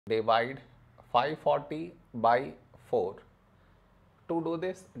divide 540 by 4. To do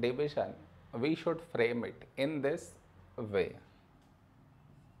this division, we should frame it in this way.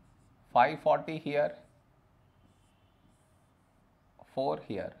 540 here, 4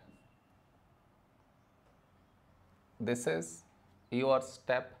 here. This is your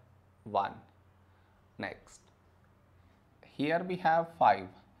step 1. Next, here we have 5,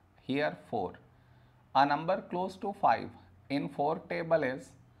 here 4. A number close to 5 in 4 table is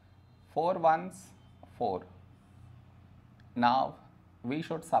 4 ones 4. Now we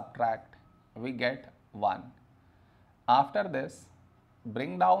should subtract, we get 1. After this,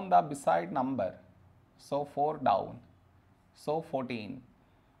 bring down the beside number, so 4 down, so 14.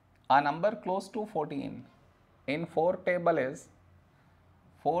 A number close to 14 in 4 table is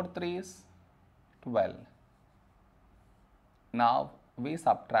 4 threes 12. Now we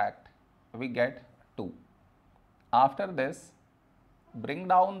subtract, we get 2. After this, bring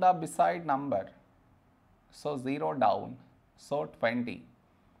down the beside number, so 0 down, so 20.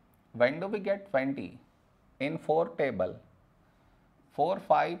 When do we get 20? In 4 table, 4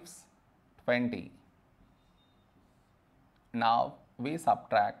 fives 20. Now we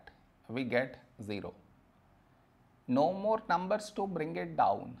subtract, we get 0. No more numbers to bring it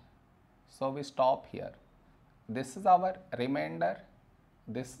down, so we stop here. This is our remainder,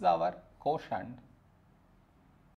 this is our quotient.